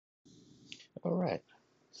All right.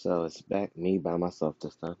 So it's back me by myself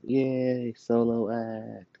this time. Yay, solo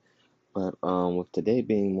act. But with today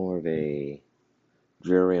being more of a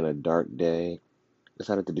dreary and a dark day,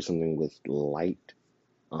 decided to do something with light.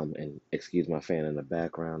 And excuse my fan in the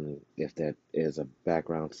background, and if that is a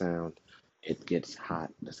background sound, it gets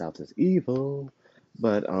hot. The South is evil.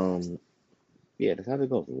 But yeah, decided to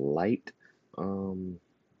go with light. Um,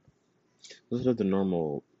 Instead of the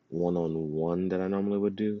normal one-on-one that I normally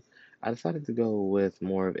would do, I decided to go with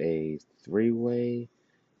more of a three-way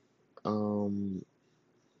um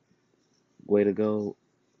way to go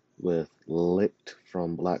with Licked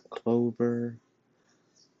from Black Clover.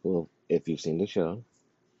 Well, if you've seen the show,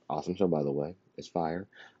 awesome show by the way, it's fire.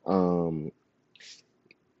 Um,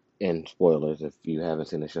 and spoilers if you haven't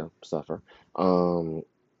seen the show, suffer. Um,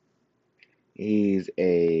 he's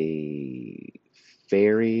a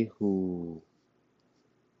fairy who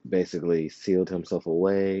basically sealed himself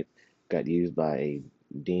away, got used by a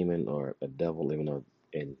demon or a devil, even though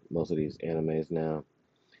in most of these animes now,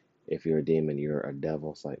 if you're a demon, you're a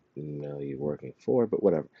devil. It's like, no, you're working for, but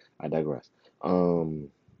whatever. I digress. Um,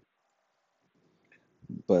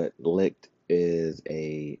 but Licht is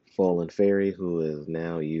a fallen fairy who is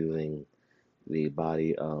now using the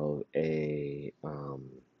body of a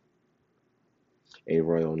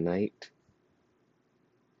royal knight.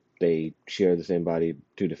 They share the same body,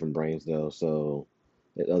 two different brains though. So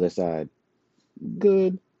the other side,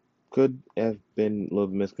 good, could have been a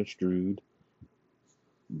little misconstrued,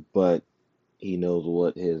 but he knows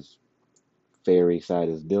what his fairy side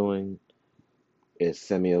is doing. Is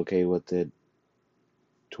semi okay with it.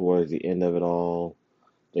 Towards the end of it all,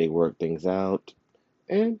 they work things out,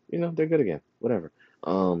 and they're good again. Whatever.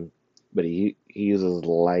 Um, but he uses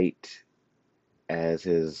light as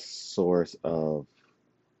his source of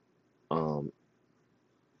um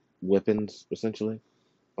weapons, essentially.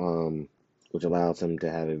 Um, which allows him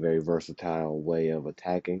to have a very versatile way of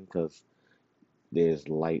attacking because there's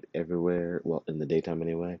light everywhere. Well, in the daytime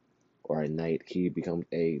anyway, or at night, he becomes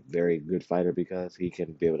a very good fighter because he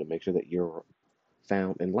can be able to make sure that you're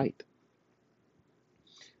found in light.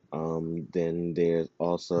 Then there's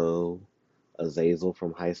also Azazel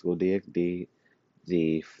from High School DxD,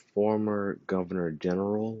 the former Governor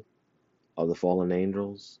General of the Fallen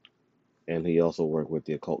Angels, and he also worked with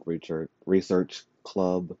the Occult Research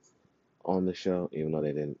Club on the show, even though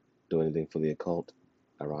they didn't do anything for the occult.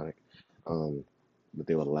 Ironic. Um, but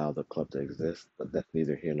they would allow the club to exist, but that's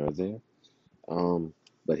neither here nor there. Um,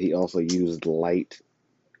 but he also used light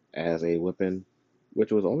as a weapon,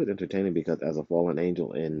 which was always entertaining because as a fallen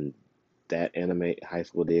angel in that anime High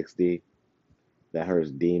School DxD, that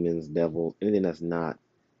hurts demons, devils, anything that's not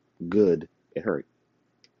good, it hurt.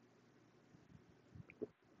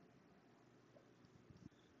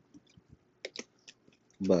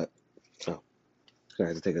 But oh,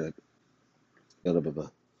 sorry, I had to take a little bit of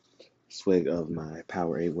a swig of my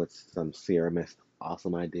Powerade with some Sierra Mist.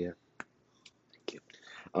 Awesome idea. Thank you.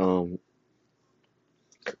 Um,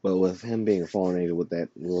 but with him being a fallen angel with that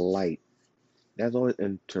light, that's always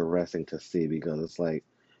interesting to see because it's like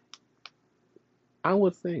I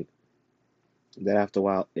would think that after a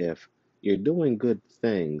while, if you're doing good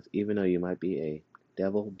things, even though you might be a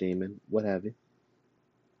devil, demon, what have you,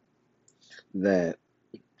 that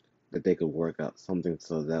they could work out something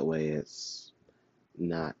so that way it's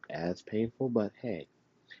not as painful. But hey,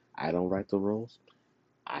 I don't write the rules.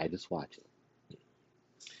 I just watch it.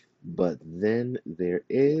 But then there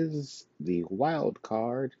is the wild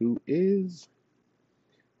card who is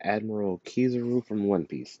Admiral Kizaru from One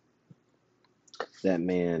Piece. That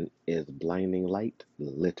man is blinding light,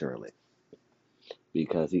 literally,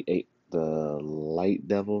 because he ate the light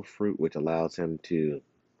devil fruit, which allows him to,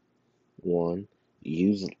 one,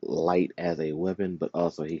 use light as a weapon, but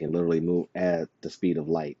also he can literally move at the speed of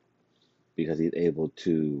light because he's able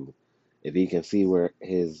to, if he can see where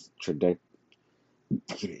his trajectory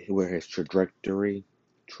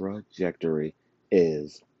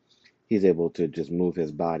is, he's able to just move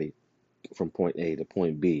his body from point A to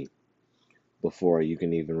point B before you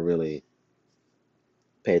can even really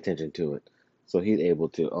pay attention to it. So he's able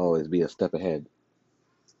to always be a step ahead,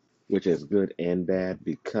 which is good and bad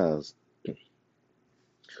because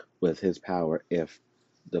with his power, if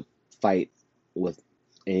the fight with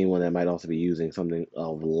anyone that might also be using something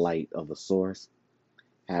of light of a source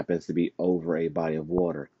happens to be over a body of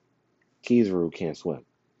water, Kizaru can't swim.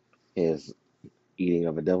 His eating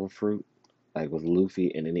of a devil fruit, like with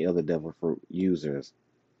Luffy and any other devil fruit users,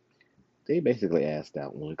 they basically assed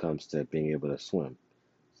out when it comes to being able to swim.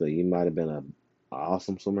 So you might have been a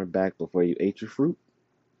awesome swimmer back before you ate your fruit.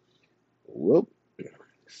 Whoop,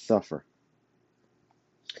 suffer.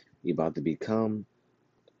 You about to become,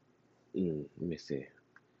 let me see.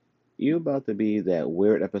 You about to be that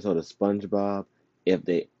weird episode of SpongeBob if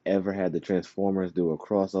they ever had the Transformers do a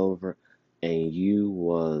crossover and you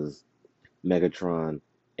was Megatron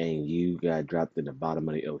and you got dropped in the bottom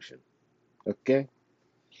of the ocean. Okay?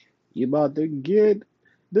 You about to get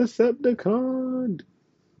Decepticon.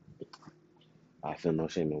 I feel no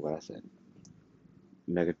shame in what I said.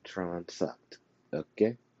 Megatron sucked.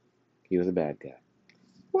 Okay? He was a bad guy.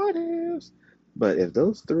 What else? But if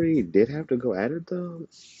those three did have to go at it though,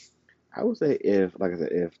 I would say if, like I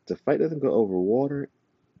said, if the fight doesn't go over water,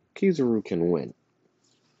 Kizaru can win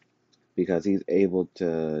because he's able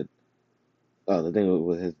to. The thing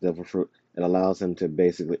with his devil fruit, it allows him to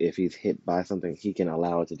basically, if he's hit by something, he can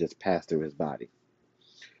allow it to just pass through his body.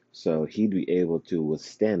 So he'd be able to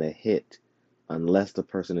withstand a hit unless the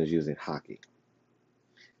person is using Haki,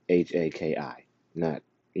 Haki, not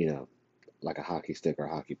you know like a hockey stick or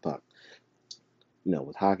a hockey puck. No,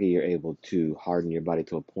 with Haki, you're able to harden your body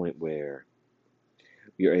to a point where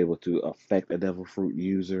you're able to affect a devil fruit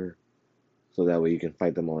user, so that way you can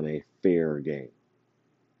fight them on a fair game.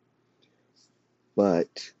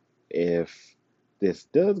 But if this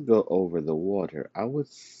does go over the water, I would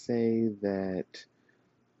say that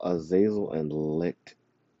Azazel and Licht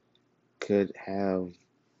could have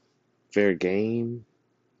fair game.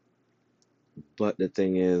 But the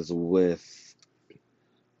thing is, um,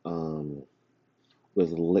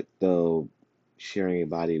 with Licht though sharing a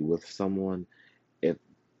body with someone, if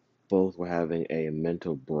both were having a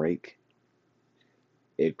mental break,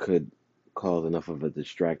 it could cause enough of a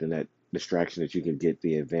distraction that you can get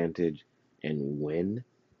the advantage and win.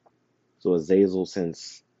 So Azazel,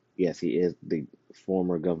 since yes, he is the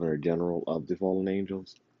former Governor General of the Fallen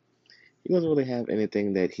Angels, he doesn't really have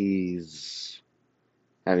anything that he's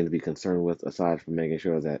having to be concerned with aside from making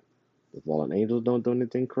sure that the Fallen Angels don't do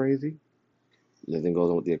anything crazy. Nothing goes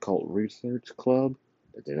on with the Occult Research Club,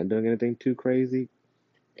 that they're not doing anything too crazy.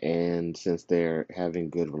 And since they're having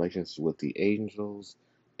good relations with the angels,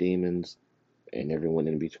 demons, and everyone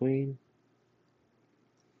in between,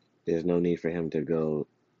 there's no need for him to go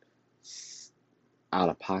out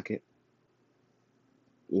of pocket,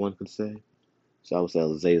 one could say. So I would say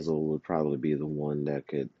Azazel would probably be the one that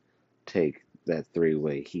could take that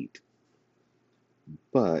three-way heat.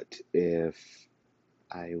 But if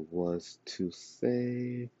I was to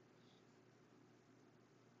say,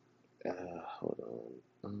 hold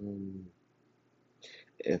on,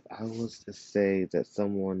 if I was to say that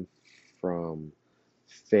someone from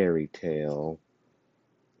Fairy Tale,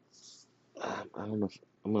 I don't know.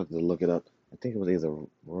 I'm gonna have to look it up. I think it was either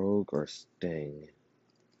Rogue or Sting.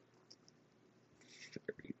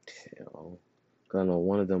 Fairy Tale. 'Cause I know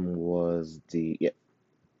one of them was the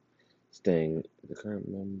Sting, the current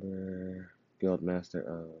member, Guild Master.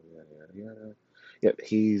 Yada yada yada. Yep,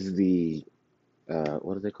 he's the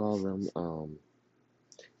what do they call them?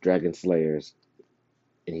 Dragon Slayers,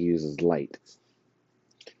 and he uses light.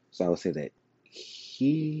 So I would say that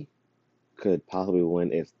he could possibly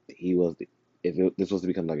win if he was the, if this was to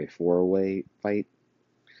become like a four-way fight.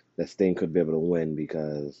 That Sting could be able to win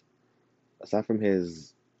because aside from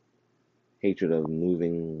his hatred of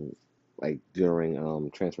moving like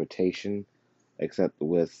during transportation, except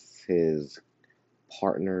with his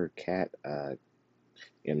partner Cat. Yeah,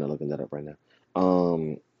 I'm not looking that up right now.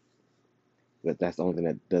 Um, but that's the only thing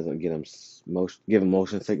that doesn't get him give him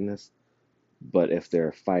motion sickness. But if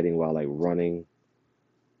they're fighting while like running,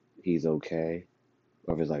 he's okay.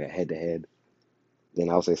 Or if it's like a head to head, then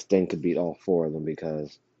I'll say Sting could beat all four of them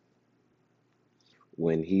because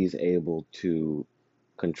when he's able to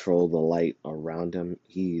control the light around him,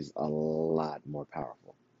 he's a lot more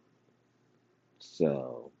powerful.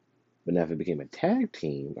 So, but now if it became a tag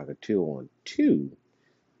team, like a 2-on-2,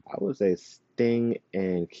 I would say Sting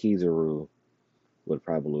and Kizaru would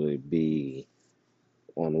probably be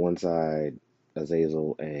on one side,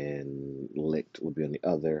 Azazel and Licht would be on the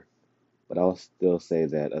other. But I'll still say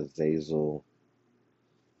that Azazel,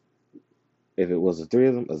 if it was the three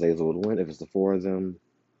of them, Azazel would win. If it's the four of them,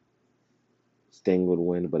 Sting would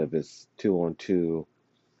win. But if it's 2-on-2,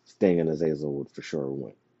 Sting and Azazel would for sure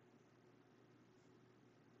win.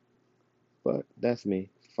 But that's me.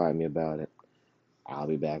 Fight me about it. I'll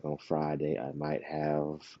be back on Friday. I might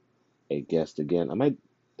have a guest again.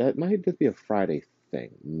 That might just be a Friday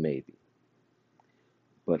thing, maybe.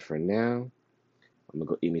 But for now, I'm gonna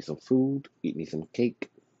go eat me some food, eat me some cake,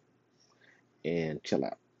 and chill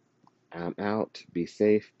out. I'm out. Be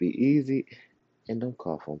safe, be easy, and don't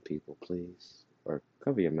cough on people, please. Or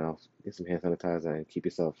cover your mouth, get some hand sanitizer, and keep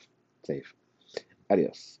yourself safe.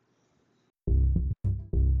 Adios.